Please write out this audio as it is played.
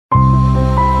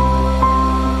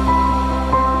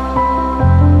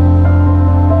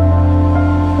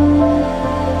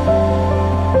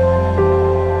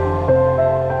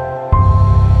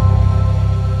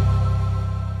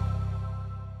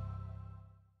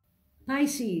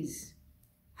Pisces,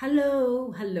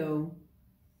 hello, hello.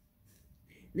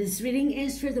 This reading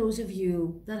is for those of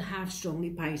you that have strongly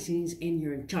Pisces in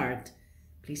your chart.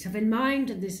 Please have in mind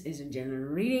that this is a general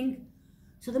reading,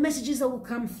 so the messages that will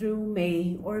come through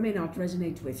may or may not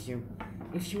resonate with you.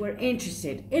 If you are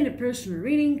interested in a personal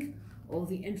reading, all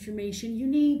the information you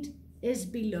need is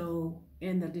below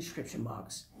in the description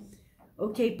box.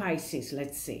 Okay, Pisces,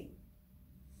 let's see.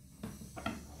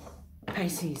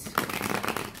 Pisces.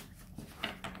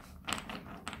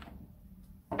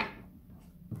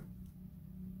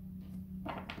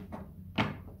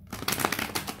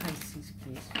 Pisces,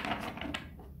 please.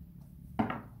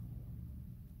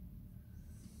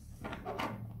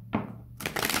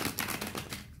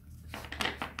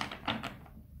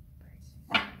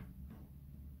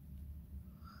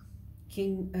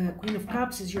 Queen of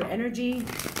Cups is your energy.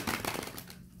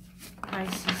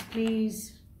 Pisces,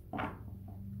 please.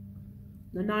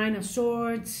 The Nine of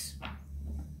Swords.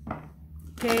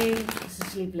 Okay, this is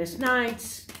sleepless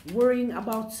nights, worrying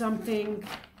about something.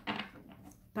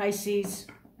 Pisces.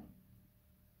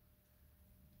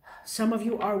 Some of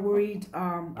you are worried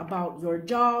about your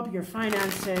job, your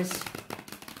finances,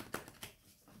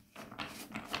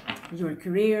 your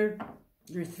career,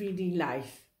 your 3D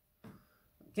life.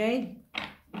 Okay?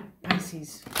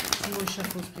 Pisces. Some more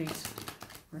shuffles, please.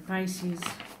 For Pisces.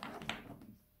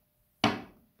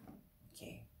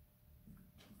 Okay.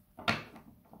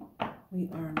 We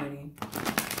are ready.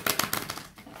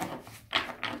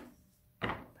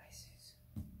 Pisces.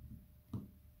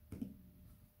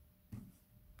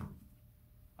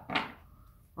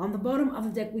 On the bottom of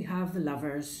the deck, we have the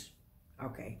Lovers.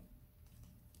 Okay.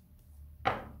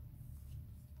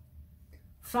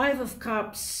 Five of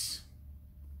Cups.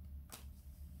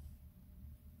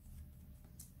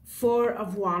 Four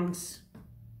of Wands,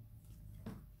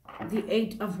 the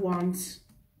Eight of Wands,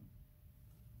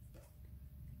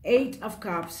 Eight of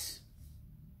Cups,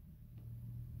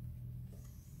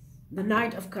 the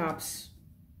Knight of Cups,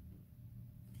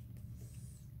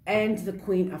 and the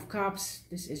Queen of Cups.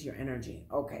 This is your energy.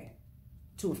 Okay.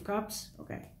 Two of Cups.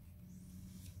 Okay.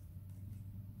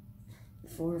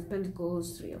 Four of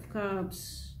Pentacles, Three of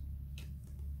Cups.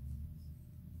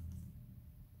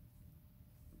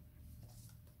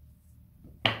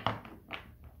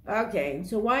 Okay,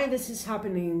 so why this is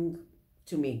happening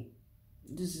to me?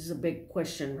 This is a big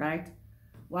question, right?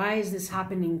 Why is this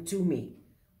happening to me?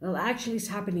 Well, actually it's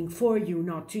happening for you,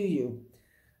 not to you.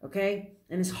 Okay?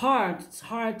 And it's hard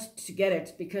to get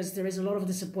it because there is a lot of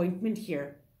disappointment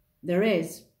here. There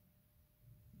is.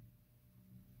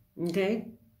 Okay?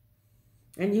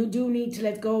 And you do need to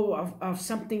let go of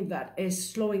something that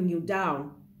is slowing you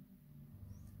down.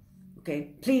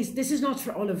 Okay? Please, this is not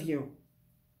for all of you.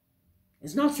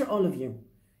 It's not for all of you.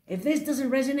 If this doesn't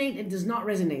resonate, it does not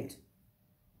resonate.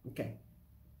 Okay.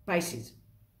 Pisces.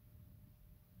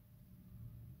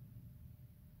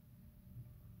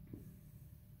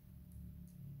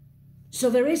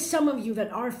 So there is some of you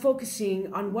that are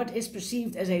focusing on what is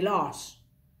perceived as a loss.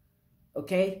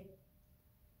 Okay?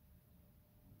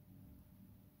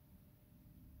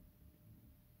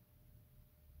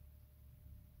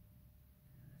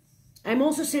 I'm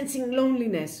also sensing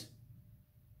loneliness.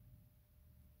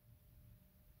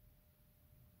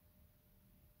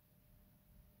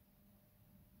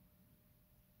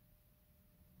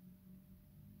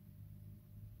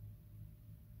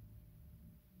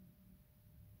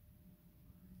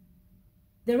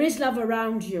 There is love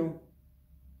around you,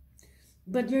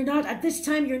 but you're not, at this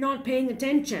time, you're not paying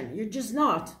attention. You're just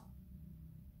not.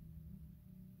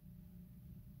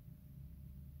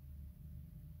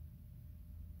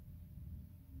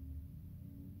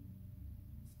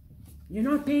 You're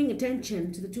not paying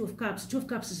attention to the Two of Cups. Two of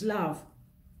Cups is love.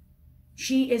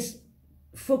 She is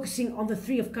focusing on the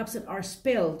Three of Cups that are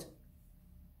spilled.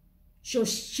 So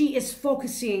she is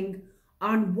focusing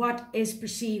on what is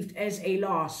perceived as a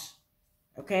loss.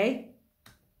 Okay?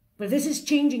 But this is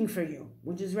changing for you,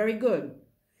 which is very good.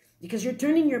 Because you're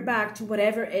turning your back to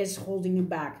whatever is holding you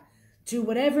back. To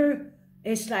whatever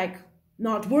is like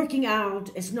not working out,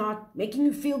 it's not making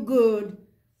you feel good.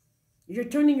 You're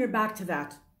turning your back to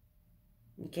that.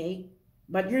 Okay?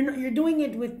 But you're doing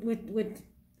it with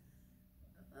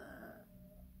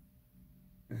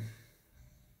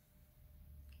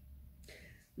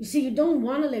you see, you don't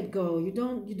want to let go. You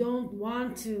don't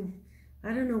want to,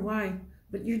 I don't know why.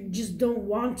 But you just don't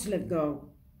want to let go.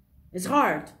 It's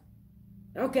hard.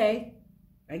 Okay,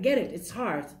 I get it. It's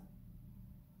hard.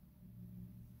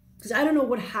 Because I don't know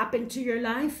what happened to your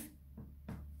life.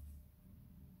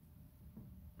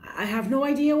 I have no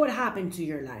idea what happened to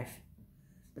your life.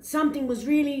 But something was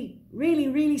really, really,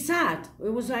 really sad.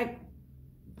 It was like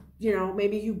you know,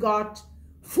 maybe you got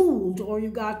fooled, or you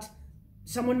got,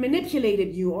 someone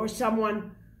manipulated you, or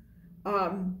someone, I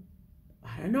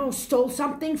don't know, stole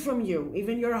something from you,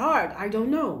 even your heart. I don't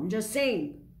know. I'm just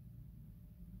saying.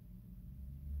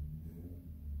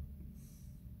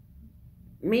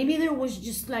 Maybe there was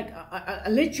just like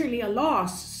literally a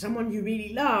loss. Someone you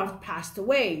really loved passed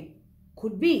away.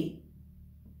 Could be.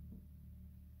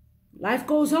 Life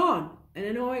goes on. And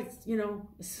I know it's, you know,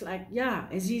 it's like, yeah,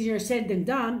 it's easier said than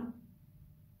done.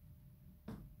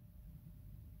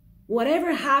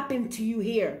 Whatever happened to you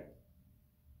here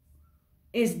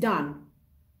is done.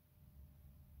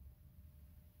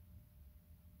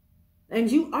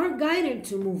 And you are guided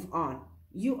to move on.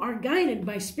 You are guided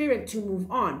by spirit to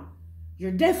move on.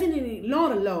 You're definitely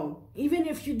not alone. Even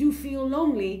if you do feel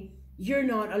lonely, you're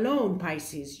not alone,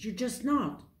 Pisces. You're just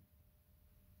not.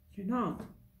 You're not.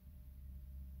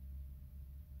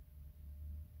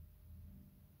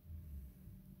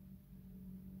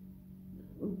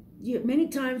 Many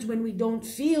times when we don't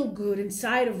feel good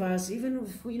inside of us, even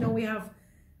if, you know, we have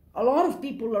a lot of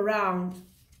people around,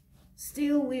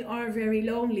 still we are very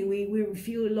lonely. We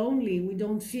feel lonely. We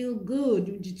don't feel good.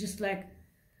 We're just like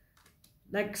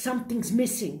something's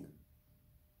missing,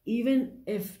 even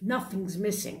if nothing's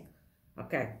missing.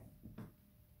 Okay.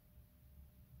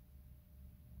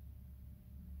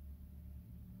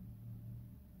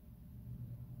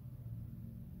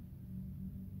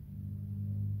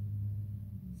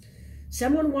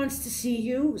 Someone wants to see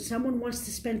you. Someone wants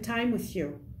to spend time with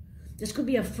you. This could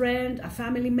be a friend, a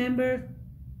family member,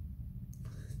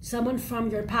 someone from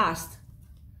your past.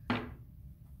 I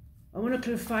want to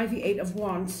clarify the Eight of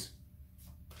Wands.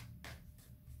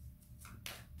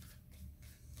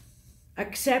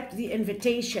 Accept the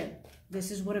invitation.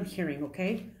 This is what I'm hearing,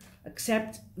 okay?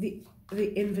 Accept the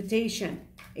invitation.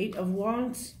 Eight of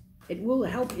Wands. It will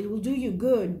help. It will do you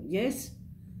good. Yes?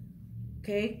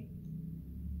 Okay?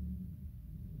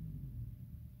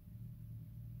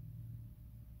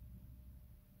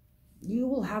 You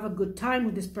will have a good time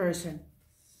with this person.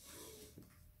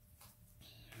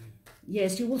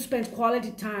 Yes, you will spend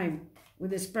quality time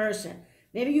with this person.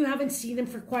 Maybe you haven't seen them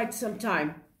for quite some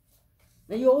time.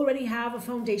 And you already have a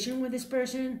foundation with this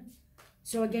person.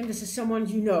 So again, this is someone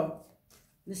you know.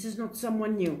 This is not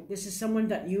someone new. This is someone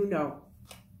that you know.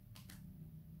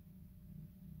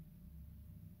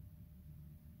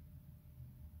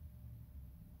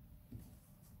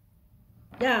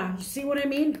 Yeah, you see what I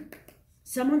mean?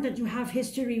 Someone that you have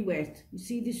history with. You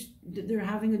see this, they're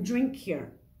having a drink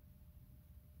here.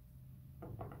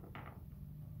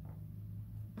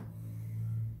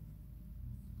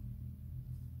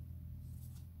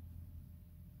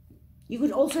 You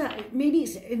could also, maybe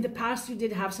in the past you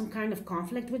did have some kind of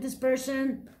conflict with this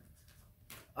person.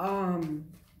 And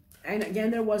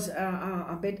again, there was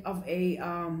a bit of a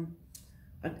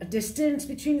distance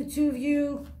between the two of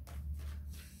you.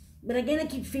 But again, I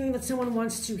keep feeling that someone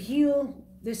wants to heal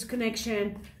this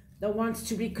connection, that wants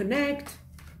to reconnect.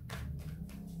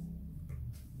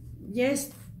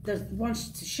 Yes, that wants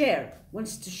to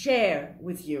share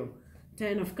with you.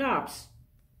 Ten of Cups.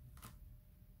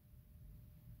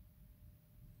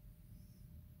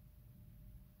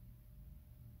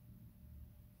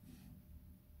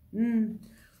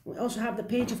 We also have the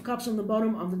Page of Cups on the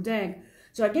bottom of the deck.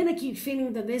 So again, I keep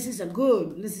feeling that this is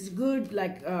good,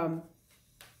 like,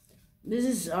 this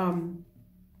is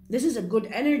a good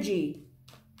energy.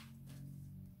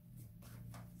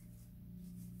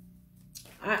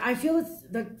 I feel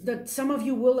that some of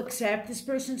you will accept this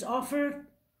person's offer.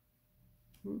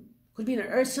 Could be an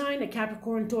earth sign, a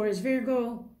Capricorn, Taurus,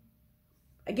 Virgo.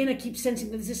 Again, I keep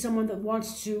sensing that this is someone that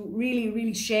wants to really,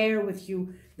 really share with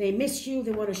you. They miss you.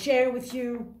 They want to share with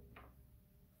you.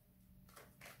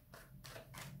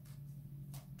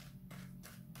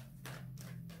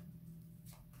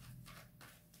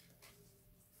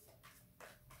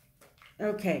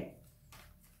 Okay.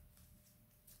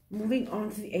 Moving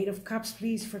on to the Eight of Cups,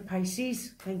 please, for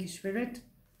Pisces. Thank you, Spirit.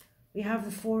 We have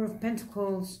the Four of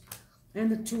Pentacles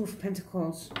and the Two of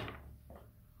Pentacles.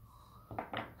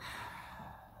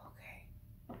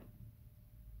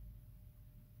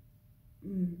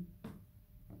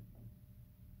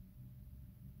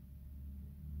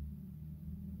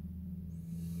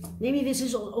 Maybe this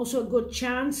is also a good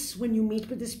chance when you meet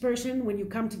with this person, when you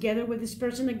come together with this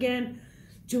person again,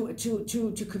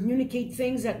 to communicate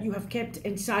things that you have kept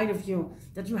inside of you,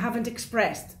 that you haven't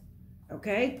expressed,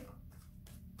 okay?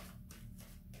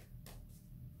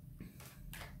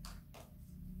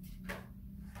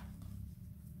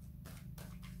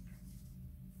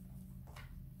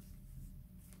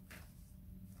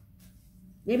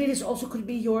 Maybe this also could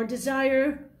be your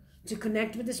desire to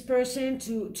connect with this person,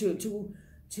 you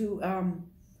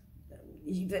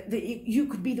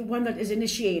could be the one that is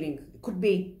initiating. It could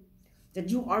be that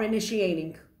you are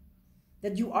initiating,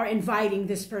 that you are inviting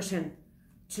this person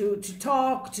to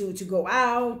talk, to go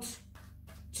out,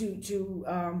 to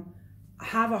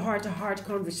have a heart-to-heart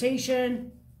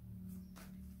conversation.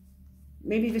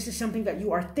 Maybe this is something that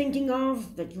you are thinking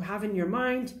of, that you have in your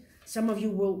mind. Some of you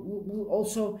will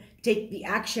also take the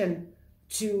action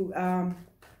to,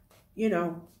 you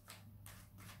know,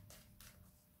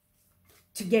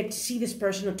 to get to see this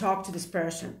person or talk to this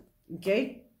person,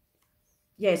 okay?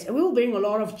 Yes, and we will bring a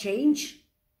lot of change.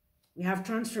 We have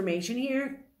transformation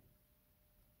here.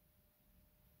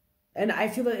 And I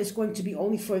feel that it's going to be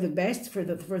only for the best, for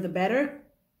the better.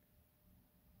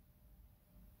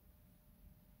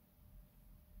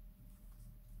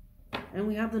 And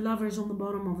we have the Lovers on the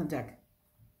bottom of the deck.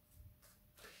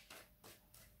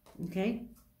 Okay?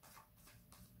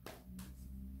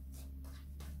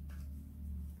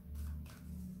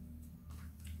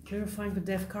 Clarifying the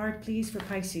Death card, please, for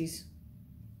Pisces.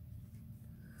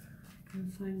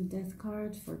 Clarifying the Death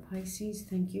card for Pisces.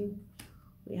 Thank you.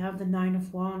 We have the Nine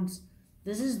of Wands.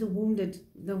 This is the wounded,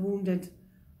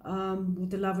 with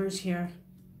the Lovers here.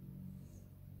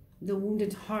 The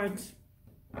wounded heart.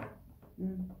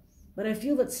 But I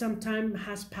feel that some time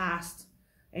has passed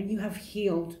and you have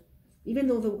healed. Even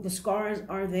though the scars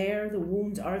are there, the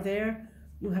wounds are there,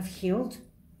 you have healed.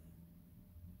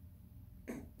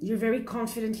 You're very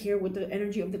confident here with the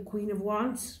energy of the Queen of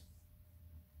Wands.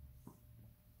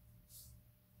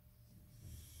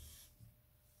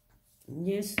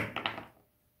 Yes.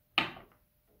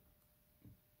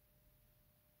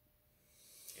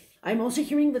 I'm also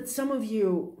hearing that some of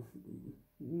you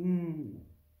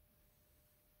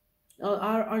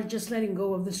are just letting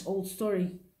go of this old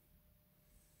story.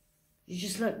 You're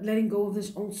just letting go of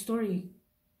this old story.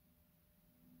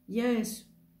 Yes.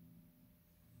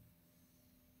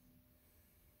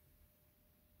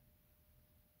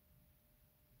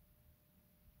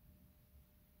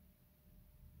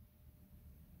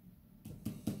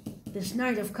 This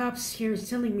Knight of Cups here is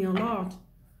telling me a lot.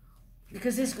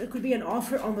 Because it could be an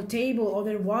offer on the table, or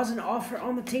there was an offer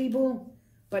on the table,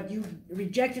 but you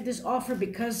rejected this offer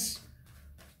because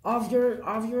of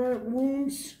your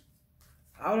wounds,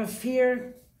 out of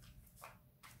fear.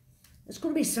 It's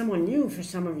going to be someone new for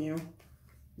some of you.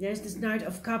 Yes, this Knight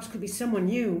of Cups could be someone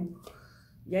new.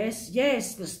 Yes,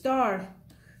 yes, the Star.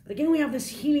 But again, we have this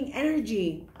healing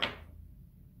energy.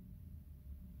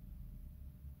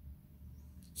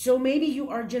 So maybe you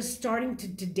are just starting to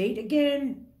date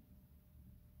again.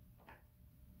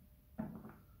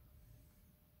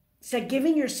 It's like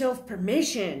giving yourself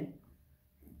permission.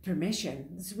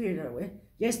 Permission. It's weird.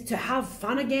 Yes, to have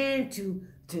fun again, to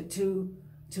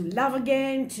love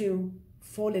again, to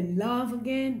fall in love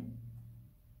again.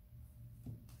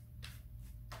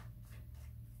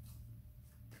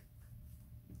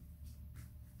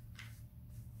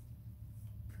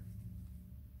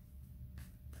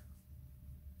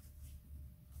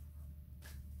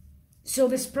 So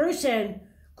this person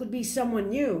could be someone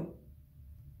new.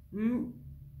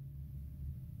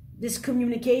 This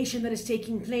communication that is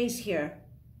taking place here,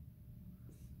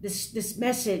 this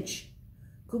message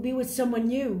could be with someone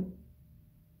new,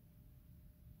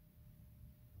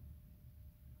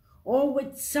 or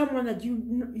with someone that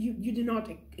you do not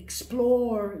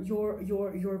explore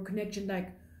your connection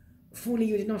like fully.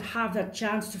 You did not have that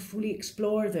chance to fully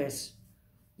explore this.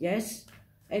 Yes,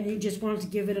 and you just wanted to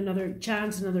give it another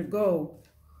chance, another go.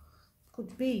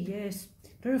 Could be, yes.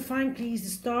 Clarifying, please, the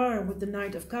Star with the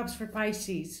Knight of Cups for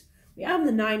Pisces. We have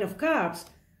the Nine of Cups,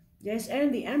 yes,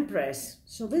 and the Empress.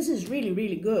 So this is really,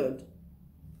 really good.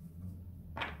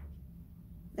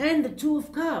 And the Two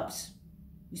of Cups.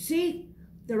 You see,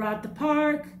 they're at the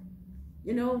park,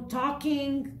 you know,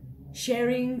 talking,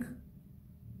 sharing.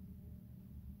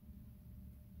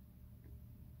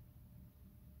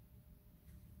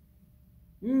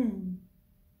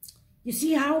 You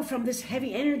see how from this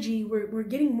heavy energy, we're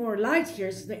getting more light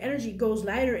here. So the energy goes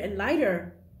lighter and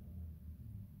lighter.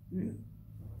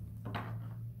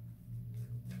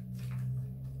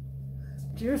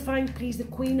 Purifying, please, the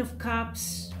Queen of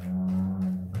Cups.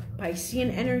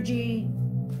 Piscean energy.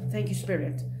 Thank you,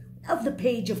 Spirit. Of the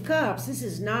Page of Cups. This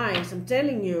is nice, I'm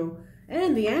telling you.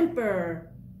 And the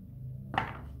Emperor.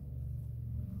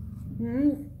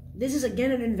 This is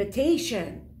again an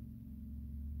invitation.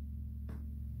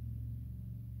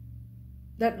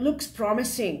 That looks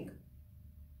promising.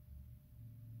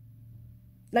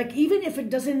 Like, even if it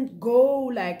doesn't go,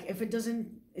 like, if it doesn't,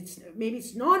 maybe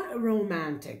it's not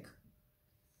romantic.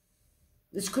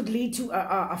 This could lead to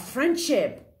a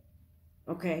friendship.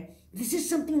 Okay, this is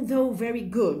something though very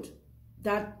good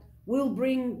that will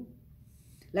bring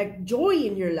like joy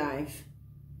in your life.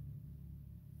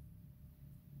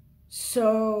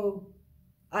 So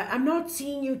I'm not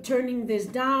seeing you turning this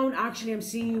down. Actually, I'm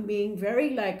seeing you being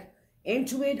very like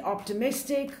into it,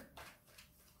 optimistic.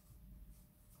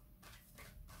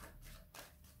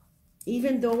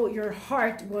 Even though your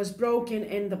heart was broken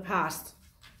in the past.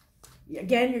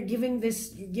 Again, you're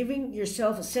giving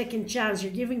yourself a second chance.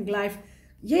 You're giving life.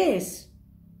 Yes.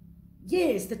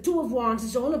 Yes, the Two of Wands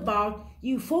is all about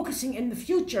you focusing in the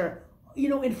future, you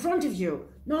know, in front of you,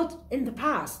 not in the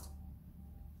past.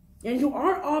 And you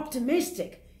are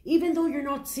optimistic, even though you're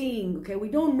not seeing, okay? We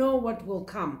don't know what will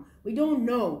come. We don't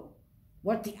know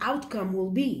what the outcome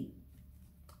will be.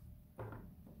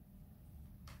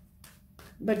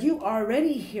 But you are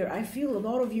ready here. I feel a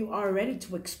lot of you are ready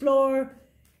to explore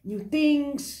new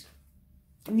things,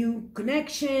 new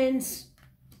connections.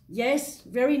 Yes,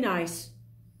 very nice.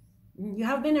 You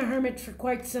have been a hermit for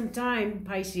quite some time,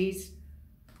 Pisces.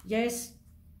 Yes.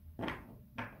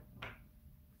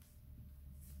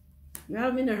 You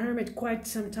have been a hermit quite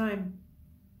some time.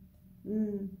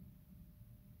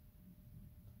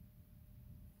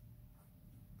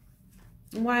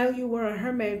 While you were a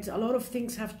hermit, a lot of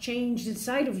things have changed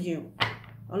inside of you.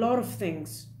 A lot of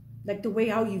things. Like the way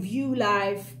how you view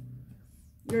life.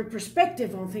 Your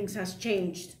perspective on things has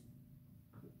changed.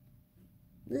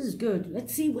 This is good.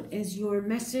 Let's see what is your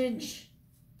message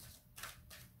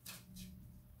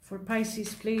for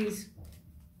Pisces, please.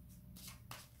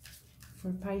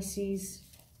 For Pisces.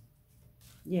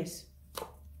 Yes.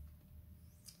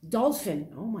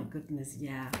 Dolphin. Oh my goodness,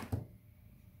 yeah.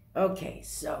 Okay,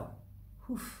 so.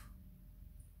 Oof.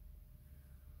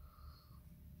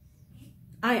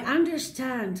 I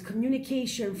understand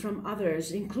communication from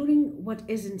others, including what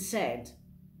isn't said.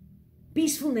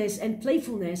 Peacefulness and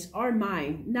playfulness are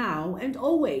mine now and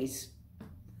always.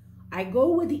 I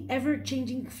go with the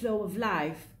ever-changing flow of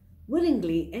life,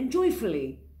 willingly and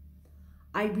joyfully.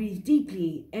 I breathe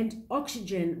deeply and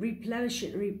oxygen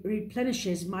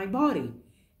replenishes my body.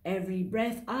 Every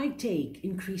breath I take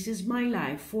increases my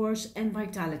life force and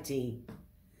vitality.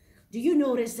 Do you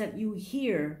notice that you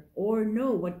hear or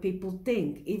know what people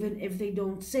think, even if they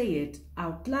don't say it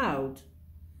out loud?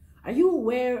 Are you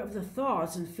aware of the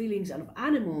thoughts and feelings of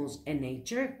animals and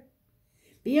nature?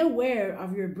 Be aware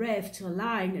of your breath to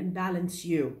align and balance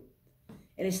you.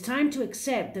 It is time to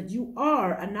accept that you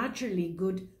are a naturally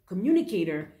good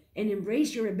communicator and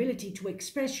embrace your ability to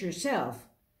express yourself.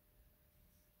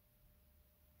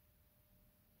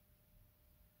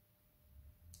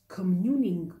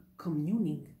 Communing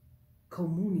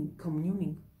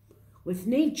with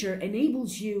nature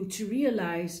enables you to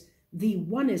realize the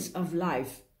oneness of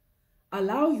life.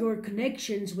 Allow your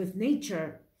connection with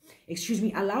nature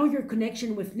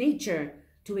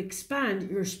to expand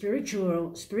your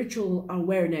spiritual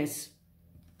awareness.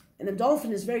 And the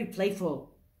dolphin is very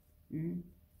playful. The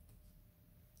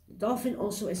dolphin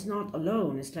also is not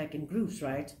alone. It's like in groups,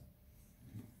 right?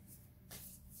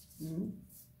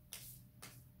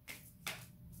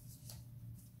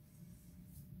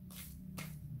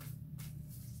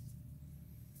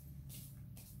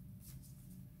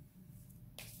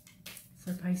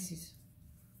 For Pisces,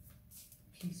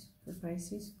 please, for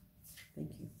Pisces, thank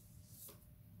you.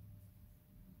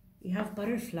 You have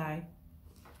butterfly,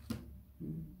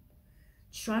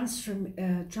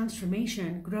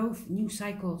 transformation, growth, new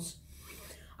cycles.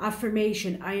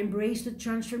 Affirmation, I embrace the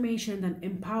transformation that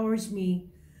empowers me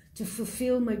to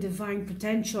fulfill my divine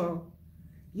potential.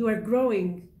 You are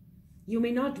growing. You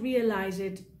may not realize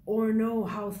it or know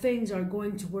how things are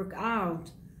going to work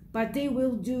out, but they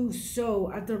will do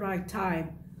so at the right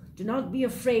time. Do not be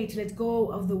afraid to let go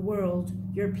of the world,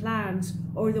 your plans,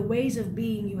 or the ways of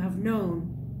being you have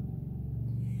known.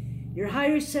 Your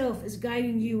higher self is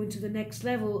guiding you into the next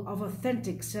level of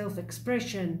authentic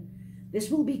self-expression. This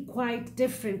will be quite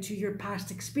different to your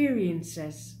past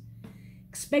experiences.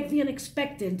 Expect the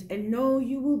unexpected and know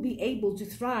you will be able to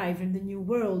thrive in the new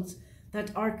worlds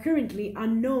that are currently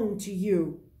unknown to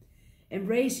you.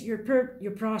 Embrace your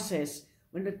process.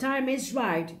 When the time is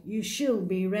right, you shall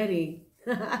be ready.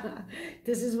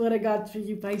 This is what I got for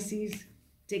you, Pisces.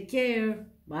 Take care.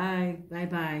 Bye. Bye.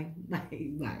 Bye.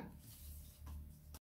 Bye. Bye.